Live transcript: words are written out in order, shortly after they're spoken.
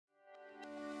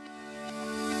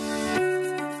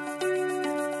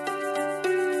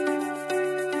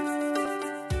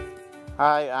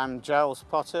Hi, I'm Giles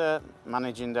Potter,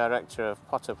 Managing Director of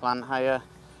Potter Plant Hire.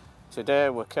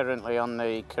 Today we're currently on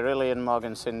the Carillion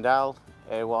Morgan Sindall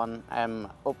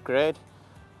A1M upgrade,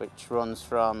 which runs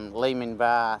from Leeming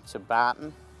Bar to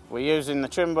Barton. We're using the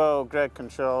Trimble grade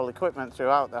control equipment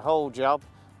throughout the whole job,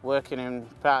 working in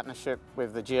partnership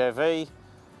with the JV,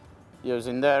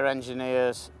 using their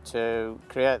engineers to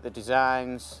create the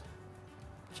designs,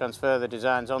 transfer the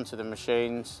designs onto the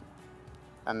machines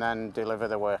and then deliver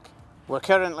the work. We're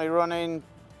currently running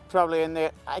probably in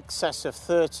the excess of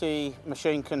 30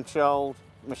 machine controlled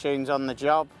machines on the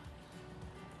job,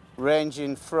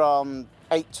 ranging from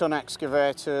 8-ton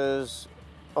excavators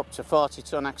up to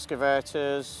 40-ton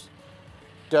excavators,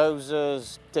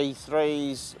 dozers,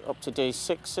 D3s up to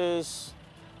D6s,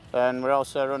 and we're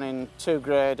also running 2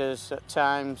 graders at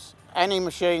times. Any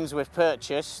machines we've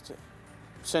purchased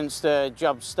since the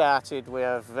job started, we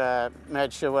have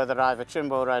made sure they're either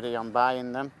Trimble ready on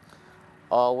buying them,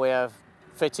 or we have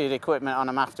fitted equipment on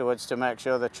them afterwards to make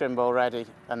sure they're Trimble ready,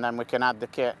 and then we can add the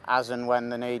kit as and when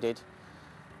they're needed.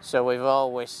 So we've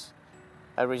always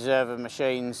a reserve of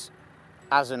machines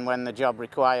as and when the job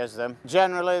requires them.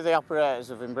 Generally, the operators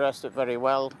have embraced it very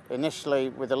well. Initially,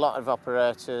 with a lot of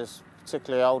operators,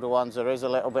 particularly older ones, there is a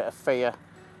little bit of fear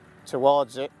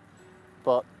towards it,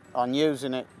 but on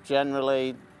using it,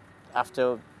 generally,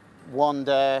 after one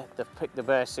day, they've picked the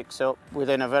basics up.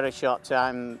 Within a very short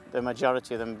time, the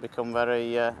majority of them become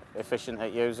very efficient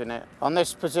at using it. On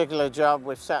this particular job,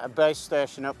 we've set a base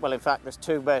station up. Well, in fact, there's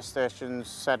 2 base stations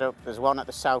set up. There's one at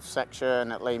the south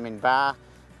section at Leeming Bar,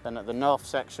 then at the north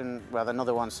section, well,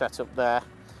 another one set up there,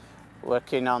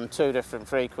 working on 2 different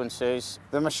frequencies.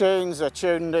 The machines are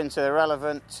tuned into the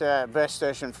relevant base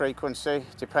station frequency,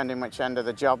 depending which end of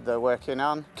the job they're working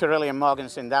on. Carillion Morgan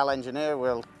Sindall engineer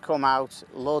will come out,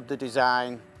 load the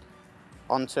design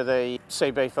onto the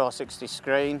CB460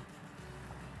 screen,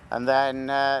 and then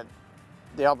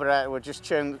the operator will just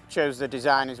choose the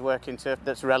design he's working to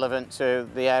that's relevant to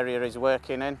the area he's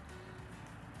working in,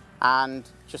 and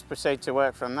just proceed to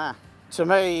work from there. To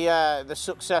me, the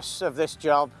success of this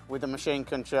job with the machine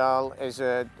control is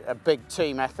a big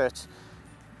team effort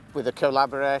with the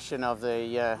collaboration of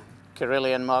the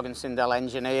Carillion Morgan Sindall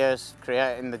engineers,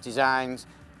 creating the designs,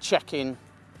 checking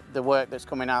the work that's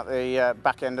coming out the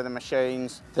back end of the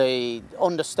machines, the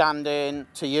understanding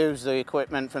to use the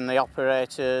equipment from the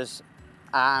operators,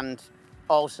 and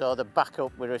also the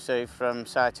backup we receive from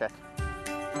SITECH.